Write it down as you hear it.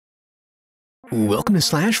Welcome to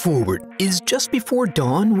Slash Forward. Is Just Before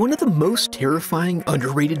Dawn one of the most terrifying,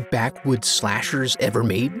 underrated backwoods slashers ever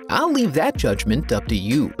made? I'll leave that judgment up to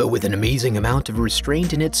you, but with an amazing amount of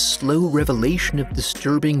restraint in its slow revelation of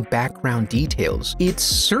disturbing background details, it's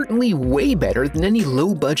certainly way better than any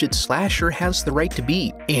low-budget slasher has the right to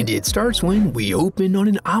be. And it starts when we open on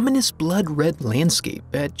an ominous blood-red landscape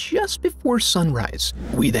at just before sunrise.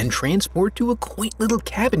 We then transport to a quaint little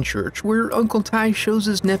cabin church where Uncle Ty shows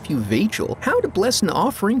his nephew Vachel how to bless an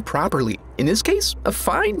offering properly. In this case, a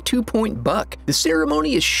fine 2-point buck. The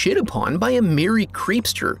ceremony is shit upon by a merry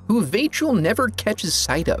creepster who Vachel never catches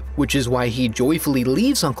sight of, which is why he joyfully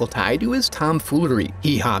leaves Uncle Ty to his tomfoolery.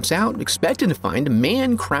 He hops out, expecting to find a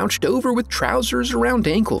man crouched over with trousers around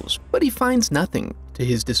ankles, but he finds nothing. To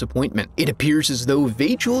his disappointment, it appears as though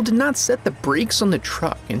Vachel did not set the brakes on the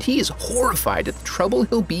truck, and he is horrified at the trouble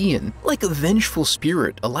he'll be in. Like a vengeful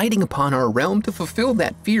spirit alighting upon our realm to fulfill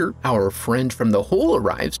that fear, our friend from the hole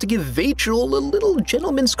arrives to give Vachel a little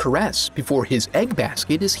gentleman's caress before his egg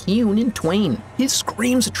basket is hewn in twain. His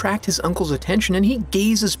screams attract his uncle's attention, and he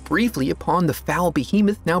gazes briefly upon the foul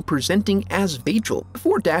behemoth now presenting as Vachel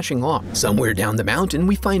before dashing off. Somewhere down the mountain,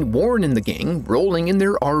 we find Warren and the gang rolling in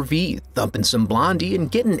their RV, thumping some blondie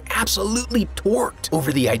and getting absolutely torqued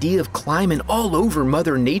over the idea of climbing all over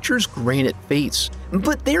Mother Nature's granite face.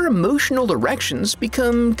 But their emotional erections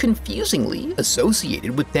become confusingly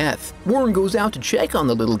associated with death. Warren goes out to check on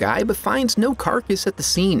the little guy but finds no carcass at the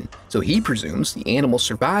scene, so he presumes the animal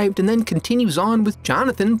survived and then continues on with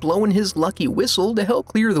Jonathan blowing his lucky whistle to help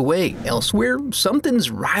clear the way. Elsewhere, something's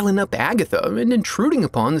riling up Agatha and intruding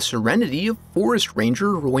upon the serenity of Forest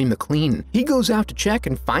Ranger Roy McLean. He goes out to check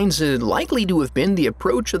and finds it likely to have been the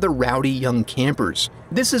approach of the rowdy young campers.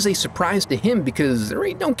 This is a surprise to him because there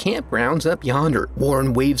ain't no campgrounds up yonder.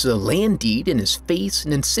 Warren waves a land deed in his face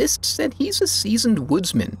and insists that he's a seasoned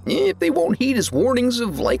woodsman. If they won't heed his warnings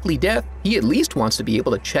of likely death, he at least wants to be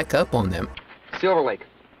able to check up on them. Silver Lake.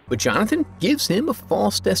 But Jonathan gives him a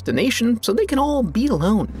false destination so they can all be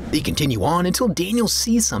alone. They continue on until Daniel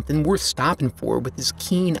sees something worth stopping for with his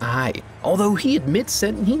keen eye, although he admits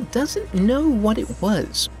that he doesn't know what it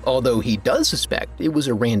was. Although he does suspect it was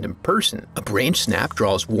a random person. A branch snap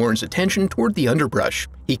draws Warren's attention toward the underbrush.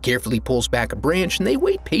 He carefully pulls back a branch and they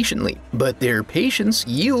wait patiently, but their patience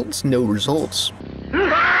yields no results.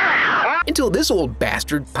 Until this old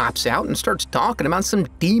bastard pops out and starts talking about some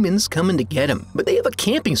demons coming to get him. But they have a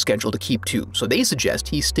camping schedule to keep to, so they suggest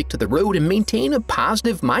he stick to the road and maintain a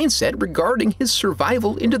positive mindset regarding his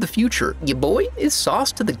survival into the future. Your boy is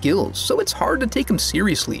sauced to the gills, so it's hard to take him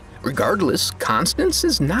seriously. Regardless, Constance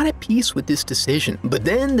is not at peace with this decision. But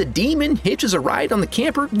then the demon hitches a ride on the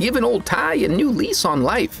camper, giving old Ty a new lease on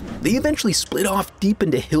life. They eventually split off deep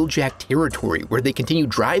into Hilljack territory, where they continue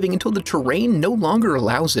driving until the terrain no longer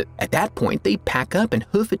allows it. At that point, they pack up and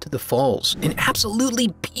hoof it to the falls, an absolutely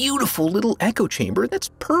beautiful little echo chamber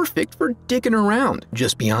that's perfect for digging around.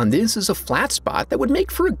 Just beyond this is a flat spot that would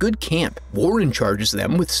make for a good camp. Warren charges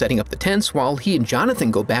them with setting up the tents while he and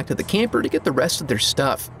Jonathan go back to the camper to get the rest of their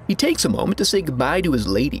stuff. He takes a moment to say goodbye to his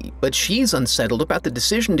lady, but she's unsettled about the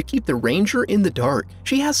decision to keep the ranger in the dark.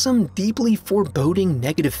 She has some deeply foreboding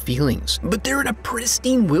negative feelings, but they're in a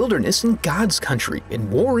pristine wilderness in God's country,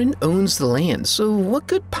 and Warren owns the land, so what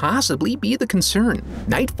could possibly be the concern?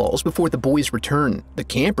 Night falls before the boys return. The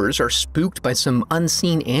campers are spooked by some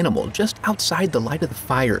unseen animal just outside the light of the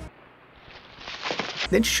fire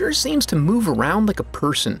that sure seems to move around like a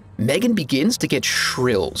person. Megan begins to get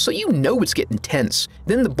shrill, so you know it's getting tense.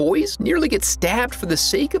 Then the boys nearly get stabbed for the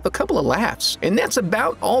sake of a couple of laughs, and that's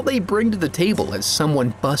about all they bring to the table as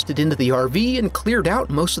someone busted into the RV and cleared out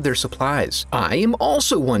most of their supplies. I am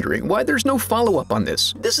also wondering why there's no follow-up on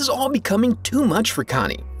this. This is all becoming too much for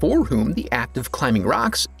Connie, for whom the act of climbing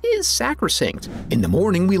rocks is sacrosanct. In the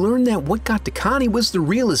morning, we learn that what got to Connie was the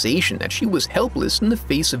realization that she was helpless in the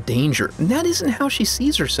face of danger. And that isn't how she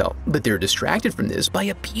sees herself, but they're distracted from this by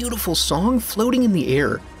a beautiful song floating in the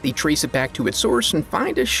air. They trace it back to its source and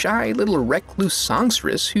find a shy little recluse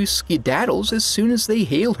songstress who skedaddles as soon as they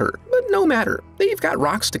hail her. But no matter, they've got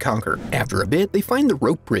rocks to conquer. After a bit, they find the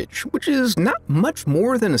rope bridge, which is not much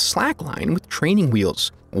more than a slack line with training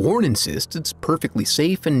wheels. Warren insists it's perfectly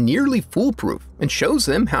safe and nearly foolproof, and shows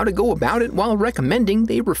them how to go about it while recommending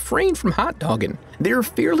they refrain from hot-dogging. They're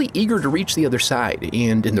fairly eager to reach the other side,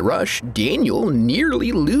 and in the rush, Daniel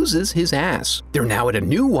nearly loses his ass. They're now at a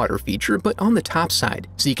new water feature, but on the top side.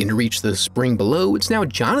 Seeking to reach the spring below, it's now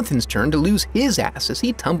Jonathan's turn to lose his ass as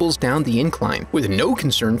he tumbles down the incline. With no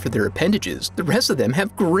concern for their appendages, the rest of them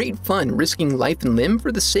have great fun risking life and limb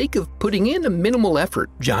for the sake of putting in a minimal effort.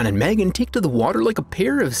 John and Megan take to the water like a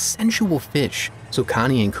pair pair of sensual fish, so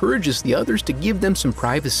Connie encourages the others to give them some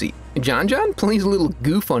privacy. John plays a little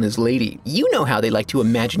goof on his lady. You know how they like to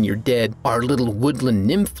imagine you're dead. Our little woodland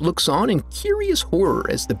nymph looks on in curious horror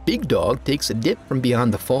as the big dog takes a dip from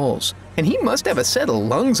beyond the falls. And he must have a set of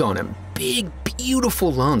lungs on him. Big,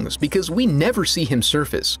 beautiful lungs, because we never see him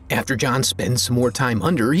surface. After John spends some more time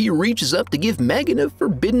under, he reaches up to give Megan a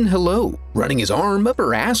forbidden hello, running his arm up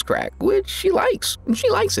her ass crack, which she likes, and she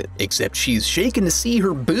likes it. Except she's shaken to see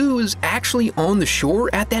her boo is actually on the shore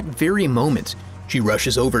at that very moment. She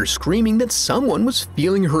rushes over screaming that someone was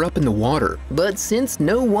feeling her up in the water. But since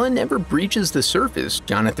no one ever breaches the surface,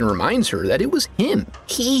 Jonathan reminds her that it was him.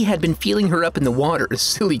 He had been feeling her up in the water,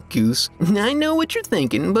 silly goose. I know what you're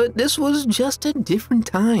thinking, but this was just a different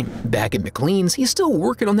time. Back at MacLeod's, he's still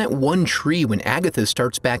working on that one tree when Agatha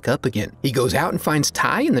starts back up again. He goes out and finds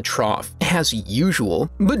Ty in the trough, as usual.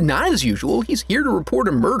 But not as usual, he's here to report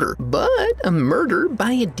a murder. But a murder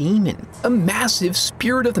by a demon. A massive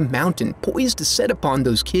spirit of the mountain poised to set upon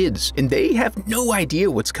those kids, and they have no idea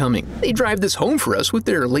what's coming. They drive this home for us with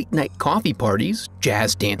their late-night coffee parties,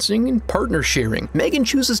 jazz dancing, and partner sharing. Megan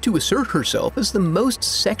chooses to assert herself as the most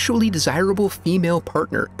sexually desirable female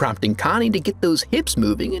partner, prompting Connie to get those hips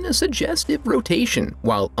moving in a suggestive rotation,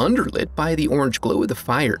 while underlit by the orange glow of the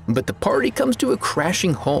fire. But the party comes to a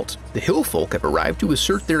crashing halt. The hill folk have arrived to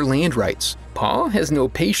assert their land rights. Pa has no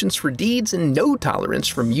patience for deeds and no tolerance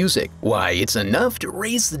for music. Why, it's enough to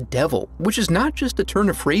raise the devil, which is not just a turn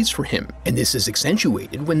of phrase for him, and this is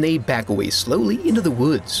accentuated when they back away slowly into the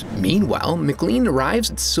woods. Meanwhile, MacLeod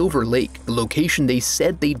arrives at Silver Lake, the location they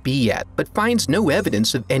said they'd be at, but finds no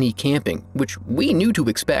evidence of any camping, which we knew to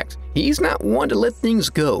expect. He's not one to let things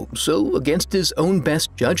go, so against his own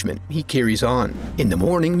best judgment, he carries on. In the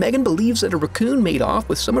morning, Megan believes that a raccoon made off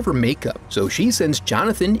with some of her makeup, so she sends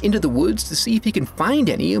Jonathan into the woods to see if he can find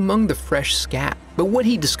any among the fresh scat. But what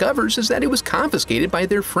he discovers is that it was confiscated by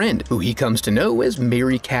their friend, who he comes to know as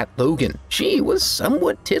Mary Cat Logan. She was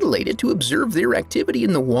somewhat titillated to observe their activity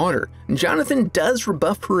in the water. Jonathan does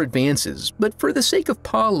rebuff her advances, but for the sake of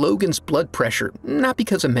Pa Logan's blood pressure, not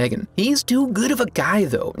because of Megan. He's too good of a guy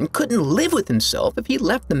though, and couldn't live with himself if he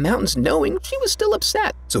left the mountains knowing she was still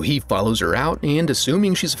upset. So he follows her out and,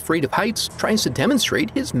 assuming she's afraid of heights, tries to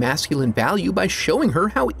demonstrate his masculine value by showing her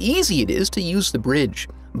how easy it is to use the bridge.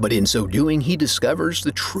 But in so doing, he discovers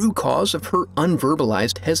the true cause of her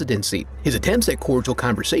unverbalized hesitancy. His attempts at cordial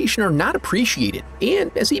conversation are not appreciated,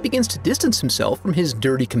 and as he begins to distance himself from his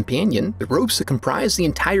dirty companion, the ropes that comprise the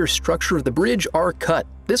entire structure of the bridge are cut.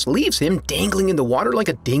 This leaves him dangling in the water like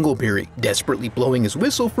a dingleberry, desperately blowing his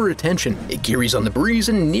whistle for attention. It carries on the breeze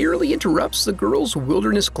and nearly interrupts the girl's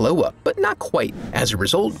wilderness glow-up, but not quite. As a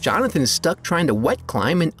result, Jonathan is stuck trying to wet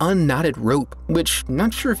climb an unknotted rope, which,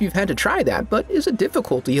 not sure if you've had to try that, but is a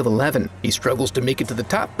difficulty of 11. He struggles to make it to the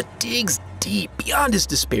top, but digs deep beyond his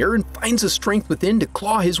despair and finds the strength within to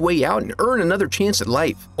claw his way out and earn another chance at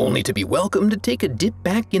life, only to be welcomed to take a dip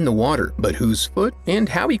back in the water. But whose foot and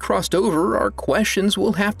how he crossed over are questions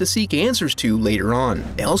we'll have to seek answers to later on.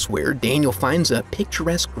 Elsewhere, Daniel finds a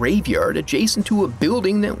picturesque graveyard adjacent to a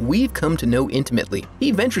building that we've come to know intimately. He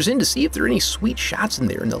ventures in to see if there are any sweet shots in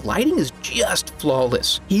there, and the lighting is just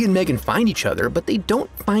flawless. He and Megan find each other, but they don't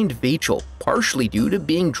find Vachel, partially due to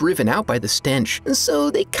being driven out by the stench, and so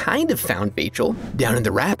they kind of found Vachel. Down in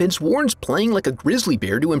the rapids, Warren's playing like a grizzly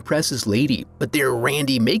bear to impress his lady, but their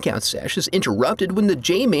randy makeout sesh is interrupted when the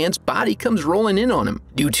J-Man's body comes rolling in on him.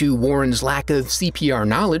 Due to Warren's lack of CPR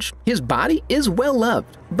knowledge, his body is well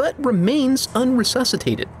loved, but remains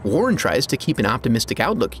unresuscitated. Warren tries to keep an optimistic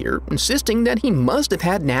outlook here, insisting that he must have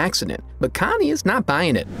had an accident, but Connie is not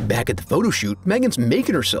buying it. Back at the photo shoot, Megan's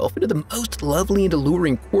making herself into the most lovely and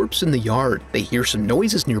alluring corpse in the yard. They hear some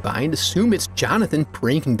noises nearby and assume it's Jonathan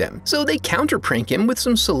pranking them, so they counter-prank him with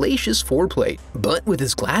some salacious foreplay. But with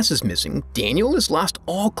his glasses missing, Daniel has lost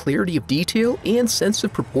all clarity of detail and sense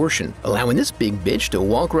of proportion, allowing this big bitch to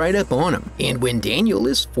walk right up on him. And when Daniel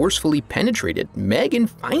is forcefully penetrated, Megan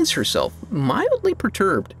finds herself mildly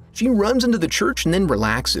perturbed. She runs into the church and then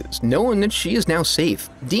relaxes, knowing that she is now safe.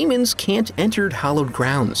 Demons can't enter hallowed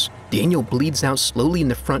grounds. Daniel bleeds out slowly in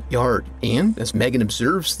the front yard, and as Megan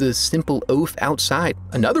observes the simple oaf outside,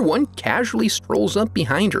 another one casually strolls up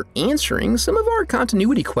behind her, answering some of our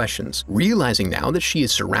continuity questions. Realizing now that she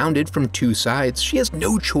is surrounded from two sides, she has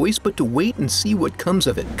no choice but to wait and see what comes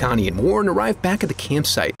of it. Connie and Warren arrive back at the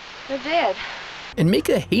campsite. They're dead. And make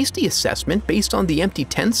a hasty assessment based on the empty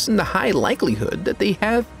tents and the high likelihood that they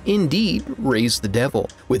have indeed raised the devil.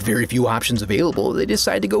 With very few options available, they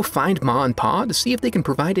decide to go find Ma and Pa to see if they can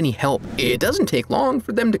provide any help. It doesn't take long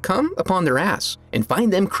for them to come upon their ass. and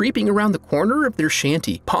find them creeping around the corner of their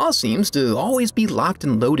shanty. Pa seems to always be locked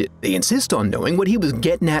and loaded. They insist on knowing what he was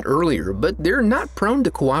getting at earlier, but they're not prone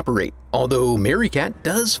to cooperate. Although Mary Cat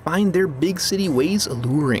does find their big city ways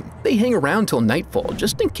alluring. They hang around till nightfall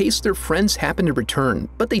just in case their friends happen to return,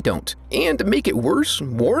 but they don't. And to make it worse,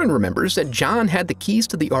 Warren remembers that John had the keys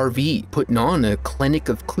to the RV. Putting on a clinic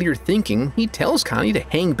of clear thinking, he tells Connie to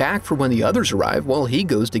hang back for when the others arrive while he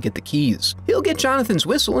goes to get the keys. He'll get Jonathan's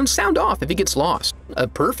whistle and sound off if he gets lost. A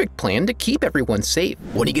perfect plan to keep everyone safe.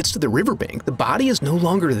 When he gets to the riverbank, the body is no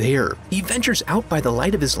longer there. He ventures out by the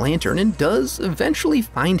light of his lantern and does eventually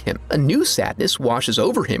find him. A new sadness washes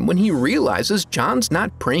over him when he realizes John's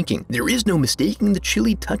not pranking. There is no mistaking the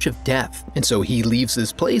chilly touch of death, and so he leaves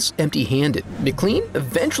this place empty-handed. MacLeod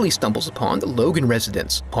eventually stumbles upon the Logan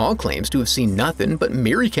residence. Paul claims to have seen nothing, but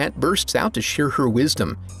Mary Cat bursts out to share her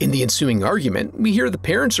wisdom. In the ensuing argument, we hear the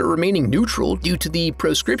parents are remaining neutral due to the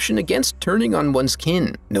proscription against turning on one's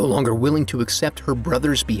kin. No longer willing to accept her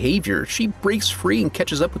brother's behavior, she breaks free and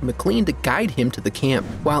catches up with MacLeod to guide him to the camp.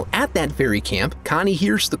 While at that very camp, Connie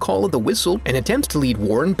hears the call of the whistle and attempts to lead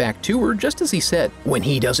Warren back to her just as he said. When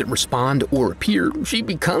he doesn't respond or appear, she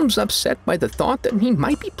becomes upset by the thought that he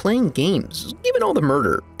might be playing games, given all the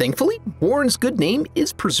murder. Thankfully, Warren's good name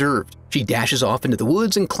is preserved. She dashes off into the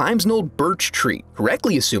woods and climbs an old birch tree,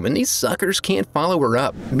 correctly assuming these suckers can't follow her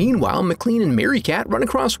up. Meanwhile, MacLeod and Mary Cat run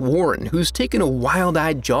across Warren, who's taken a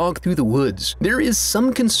wild-eyed jog through the woods. There is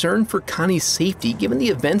some concern for Connie's safety given the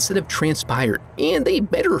events that have transpired, and they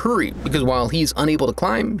better hurry, because while he's unable to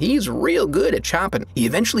climb, he's real good at chopping. He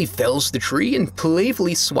eventually fells the tree and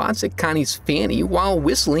playfully swats at Connie's fanny while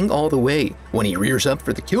whistling all the way. When he rears up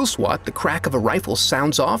for the kill swat, the crack of a rifle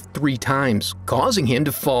sounds off 3 times, causing him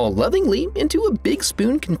to fall lovingly into a big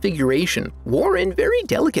spoon configuration. Warren very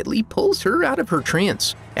delicately pulls her out of her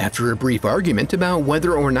trance. After a brief argument about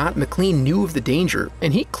whether or not MacLeod knew of the danger,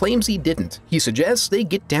 and he claims he didn't, he suggests they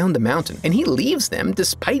get down the mountain, and he leaves them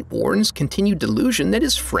despite Warren's continued delusion that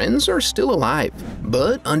his friends are still alive.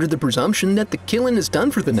 But under the presumption that the killing is done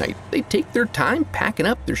for the night, they take their time packing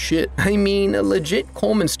up their shit. I mean, a legit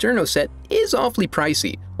Coleman Sterno set is awfully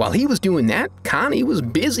pricey. While he was doing that, Connie was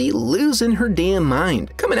busy losing her damn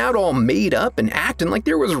mind, coming out all made up and acting like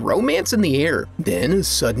there was romance in the air. Then a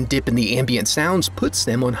sudden dip in the ambient sounds puts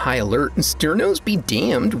them on high alert, and Sternos be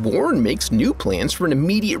damned, Warren makes new plans for an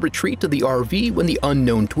immediate retreat to the RV when the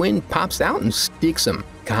unknown twin pops out and sticks him.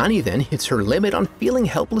 Connie then hits her limit on feeling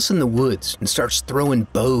helpless in the woods and starts throwing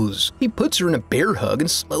bows. He puts her in a bear hug and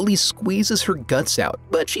slowly squeezes her guts out,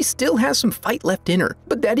 but she still has some fight left in her.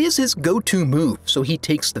 But that is his go-to move, so he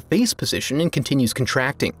takes the face position and continues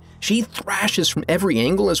contracting. She thrashes from every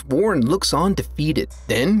angle as Warren looks on defeated.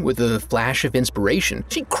 Then, with a flash of inspiration,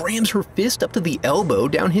 she crams her fist up to the elbow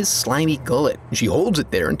down his slimy gullet. She holds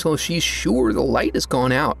it there until she's sure the light has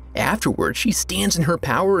gone out. Afterwards, she stands in her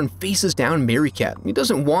power and faces down Mary Cat, who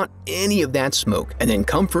doesn't want any of that smoke, and then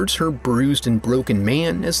comforts her bruised and broken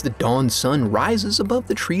man as the dawn sun rises above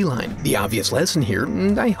the tree line. The obvious lesson here,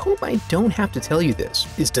 and I hope I don't have to tell you this,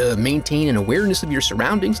 is to maintain an awareness of your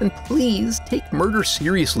surroundings and please take murder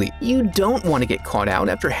seriously. You don't want to get caught out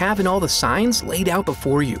after having all the signs laid out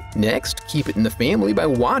before you. Next, keep it in the family by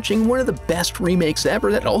watching one of the best remakes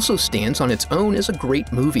ever that also stands on its own as a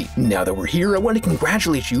great movie. Now that we're here, I want to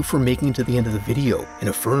congratulate you for making it to the end of the video and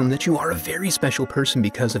affirm that you are a very special person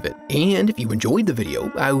because of it. And if you enjoyed the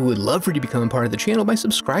video, I would love for you to become a part of the channel by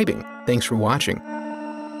subscribing. Thanks for watching.